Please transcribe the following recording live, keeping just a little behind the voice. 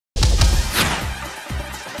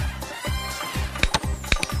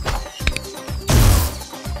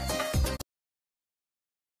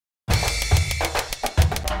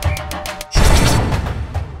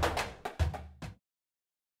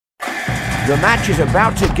The match is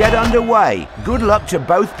about to get underway. Good luck to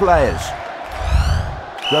both players.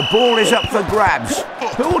 The ball is up for grabs.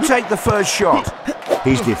 Who will take the first shot?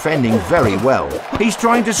 He's defending very well. He's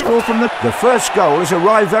trying to score from the first goal has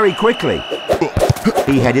arrived very quickly.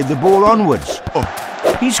 He headed the ball onwards.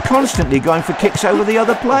 He's constantly going for kicks over the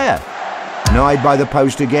other player. Denied by the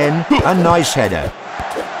post again. A nice header.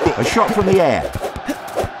 A shot from the air.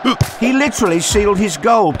 He literally sealed his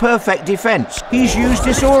goal. Perfect defence. He's used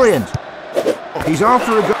disorient. He's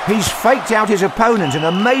after a goal. He's faked out his opponent. An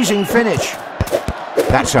amazing finish.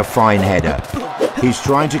 That's a fine header. He's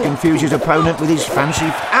trying to confuse his opponent with his fancy...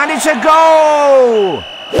 And it's a goal!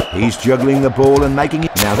 He's juggling the ball and making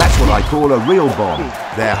it... Now that's what I call a real bomb.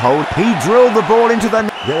 He drilled the ball into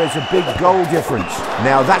the... There is a big goal difference.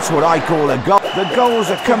 Now that's what I call a goal. The goals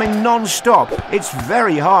are coming non-stop. It's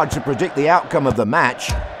very hard to predict the outcome of the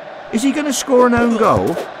match. Is he going to score an own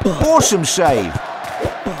goal? Awesome save.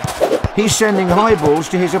 He's sending high balls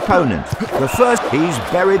to his opponent. He's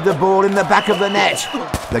buried the ball in the back of the net.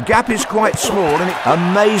 The gap is quite small and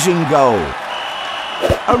amazing goal.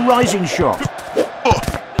 A rising shot.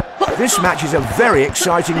 This match is a very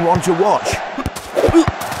exciting one to watch.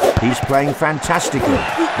 He's playing fantastically.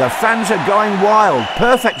 The fans are going wild.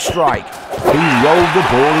 Perfect strike. He rolled the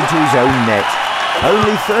ball into his own net.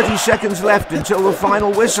 Only 30 seconds left until the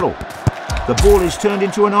final whistle. The ball is turned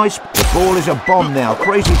into an ice. The ball is a bomb now.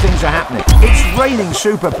 Crazy things are happening. It's raining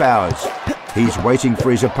superpowers. He's waiting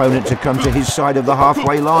for his opponent to come to his side of the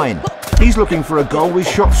halfway line. He's looking for a goal with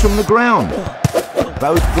shots from the ground.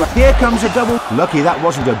 Here comes a double. Lucky that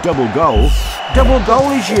wasn't a double goal. Double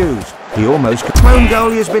goal is used. He almost... Lone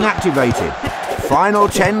goalie has been activated. Final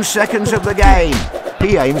 10 seconds of the game.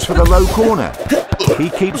 He aims for the low corner. He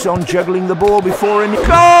keeps on juggling the ball before him.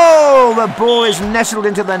 Goal! The ball is nestled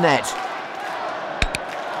into the net.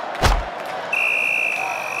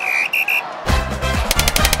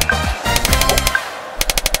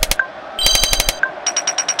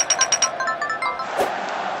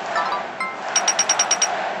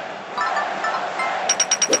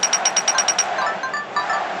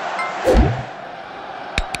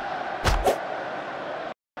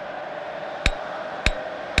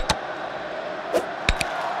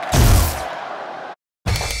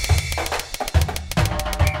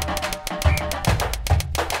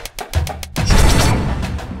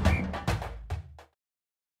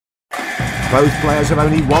 Both players have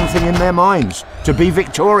only one thing in their minds, to be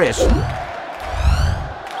victorious.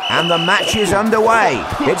 And the match is underway.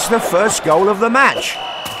 It's the first goal of the match.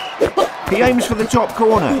 He aims for the top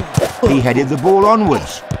corner. He headed the ball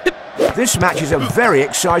onwards. This match is a very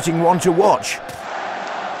exciting one to watch.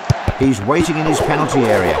 He's waiting in his penalty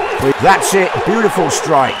area. That's it, beautiful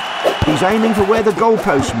strike. He's aiming for where the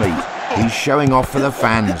goalposts meet. He's showing off for the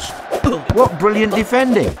fans. What brilliant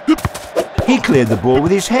defending. He cleared the ball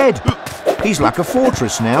with his head. He's like a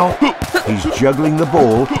fortress now. He's juggling the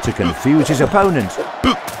ball to confuse his opponent.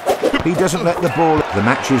 He doesn't let the ball... The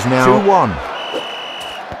match is now 2-1.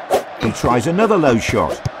 He tries another low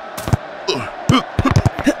shot.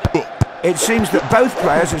 It seems that both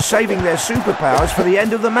players are saving their superpowers for the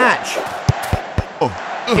end of the match.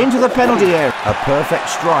 Into the penalty area. A perfect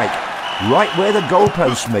strike. Right where the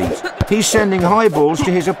goalposts meet. He's sending high balls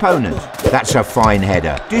to his opponent. That's a fine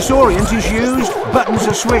header. Disorient is used. Buttons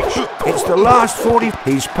are switched. It's the last 40.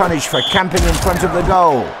 He's punished for camping in front of the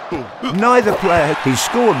goal. Neither player. He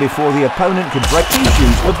scored before the opponent could break. He's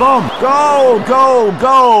used the bomb. Goal! Goal!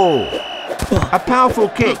 Goal! A powerful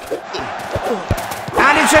kick.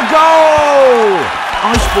 And it's a goal!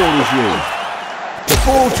 Ice ball is used. The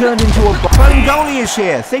ball turned into a... Lone goalie is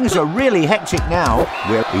here. Things are really hectic now.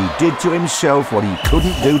 Well, he did to himself what he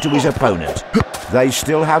couldn't do to his opponent. They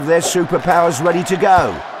still have their superpowers ready to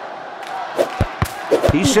go.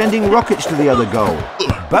 He's sending rockets to the other goal.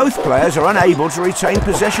 Both players are unable to retain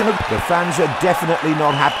possession of... The fans are definitely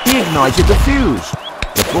not happy. He ignited the fuse.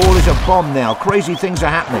 The ball is a bomb now. Crazy things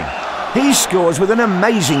are happening. He scores with an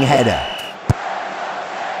amazing header.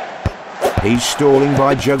 He's stalling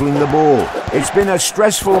by juggling the ball. It's been a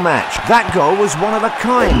stressful match. That goal was one of a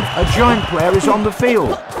kind. A giant player is on the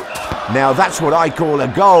field. Now that's what I call a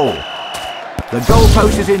goal. The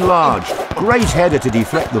goalpost is enlarged. Great header to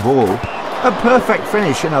deflect the ball. A perfect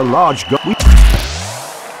finish and a large goal.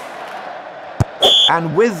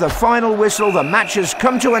 And with the final whistle, the match has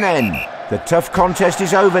come to an end. The tough contest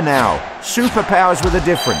is over now. Superpowers with a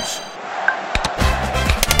difference.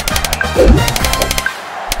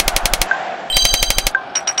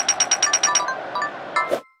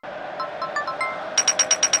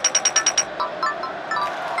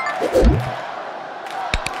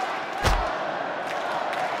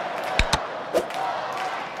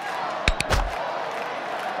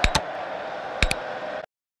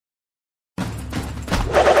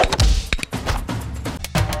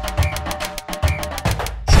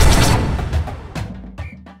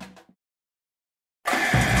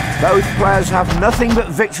 Both players have nothing but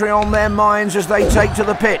victory on their minds as they take to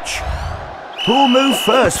the pitch. Who'll move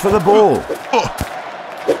first for the ball?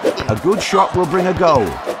 A good shot will bring a goal.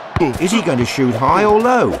 Is he going to shoot high or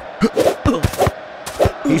low?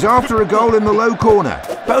 He's after a goal in the low corner.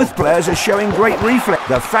 Both players are showing great reflex.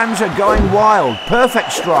 The fans are going wild.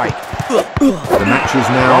 Perfect strike. The match is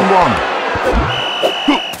now on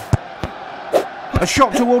 1. A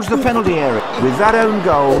shot towards the penalty area. With that own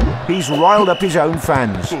goal, he's riled up his own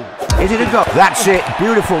fans. Is it a goal? That's it.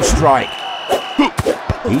 Beautiful strike.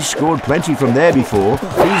 He's scored plenty from there before.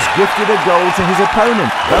 He's gifted a goal to his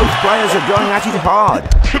opponent. Both players are going at it hard.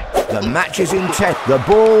 The match is intense. The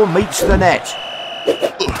ball meets the net.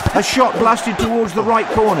 A shot blasted towards the right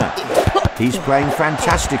corner. He's playing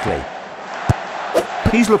fantastically.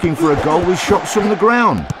 He's looking for a goal with shots from the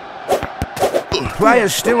ground.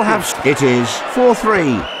 Players still have... It is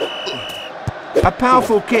 4-3. A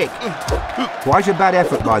powerful kick. Quite a bad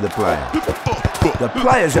effort by the player. The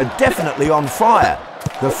players are definitely on fire.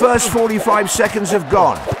 The first 45 seconds have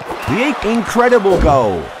gone. The incredible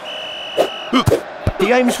goal.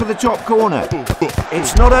 He aims for the top corner.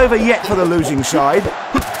 It's not over yet for the losing side.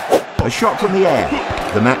 A shot from the air.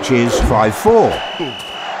 The match is 5-4.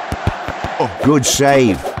 Good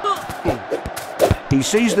save. He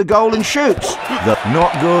sees the goal and shoots.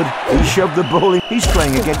 Not good. He shoved the ball in. He's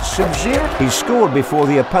playing against Sub-Zero. He scored before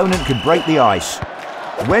the opponent could break the ice.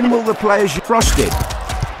 When will the players frosted?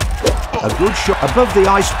 A good shot above the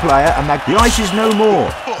ice player, and the ice is no more.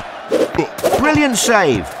 Brilliant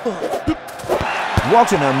save.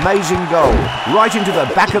 What an amazing goal. Right into the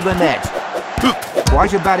back of the net.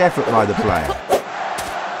 Quite a bad effort by the player.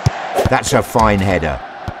 That's a fine header.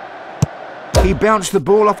 He bounced the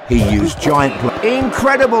ball off. He used giant play.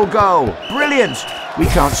 Incredible goal. Brilliant. We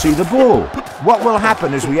can't see the ball. What will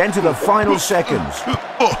happen as we enter the final seconds?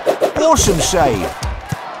 Awesome save.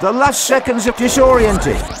 The last seconds are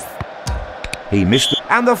disorienting. He missed it.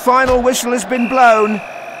 And the final whistle has been blown.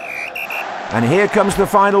 And here comes the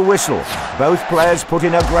final whistle. Both players put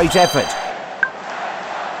in a great effort.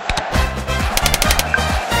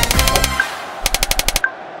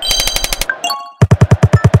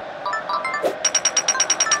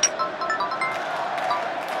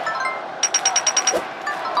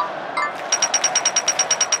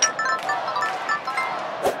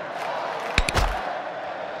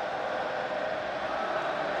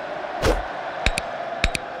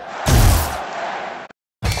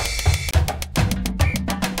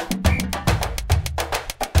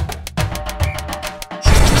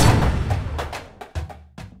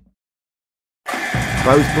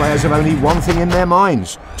 Both players have only one thing in their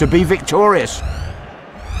minds: to be victorious.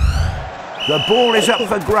 The ball is up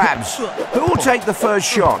for grabs. Who will take the first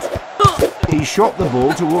shot? He shot the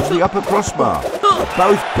ball towards the upper crossbar.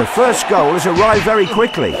 The first goal has arrived very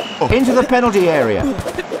quickly. Into the penalty area.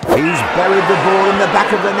 He's buried the ball in the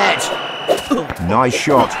back of the net. Nice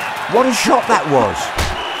shot. What a shot that was.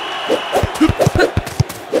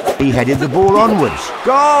 He headed the ball onwards.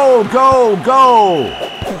 Goal! Goal! Goal!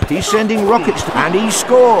 He's sending rockets and he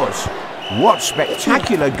scores. What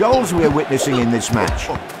spectacular goals we're witnessing in this match.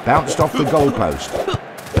 Bounced off the goalpost.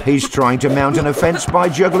 He's trying to mount an offence by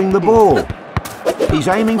juggling the ball. He's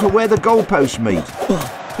aiming for where the goalposts meet.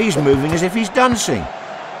 He's moving as if he's dancing.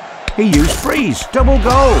 He used freeze. Double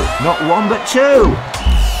goal. Not one but two.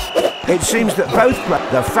 It seems that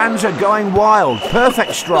the fans are going wild.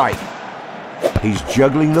 Perfect strike. He's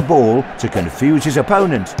juggling the ball to confuse his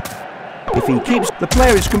opponent. If he keeps, the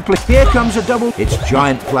player is complete. Here comes a double. It's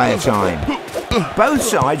giant player time. Both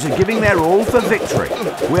sides are giving their all for victory.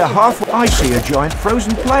 We're halfway. I see a giant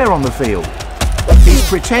frozen player on the field. He's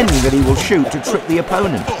pretending that he will shoot to trick the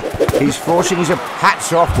opponent. He's forcing his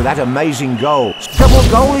hats off to that amazing goal. Double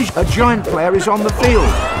goal. A giant player is on the field.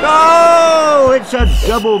 Oh, it's a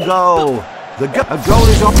double goal. A goal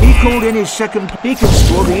is on. He called in his second. He can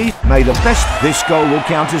score the May the best. This goal will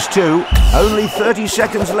count as two. Only 30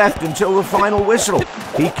 seconds left until the final whistle.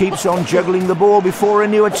 He keeps on juggling the ball before a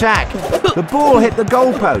new attack. The ball hit the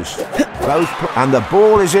goalpost. And the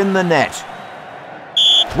ball is in the net.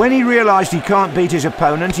 When he realised he can't beat his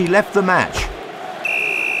opponent, he left the match.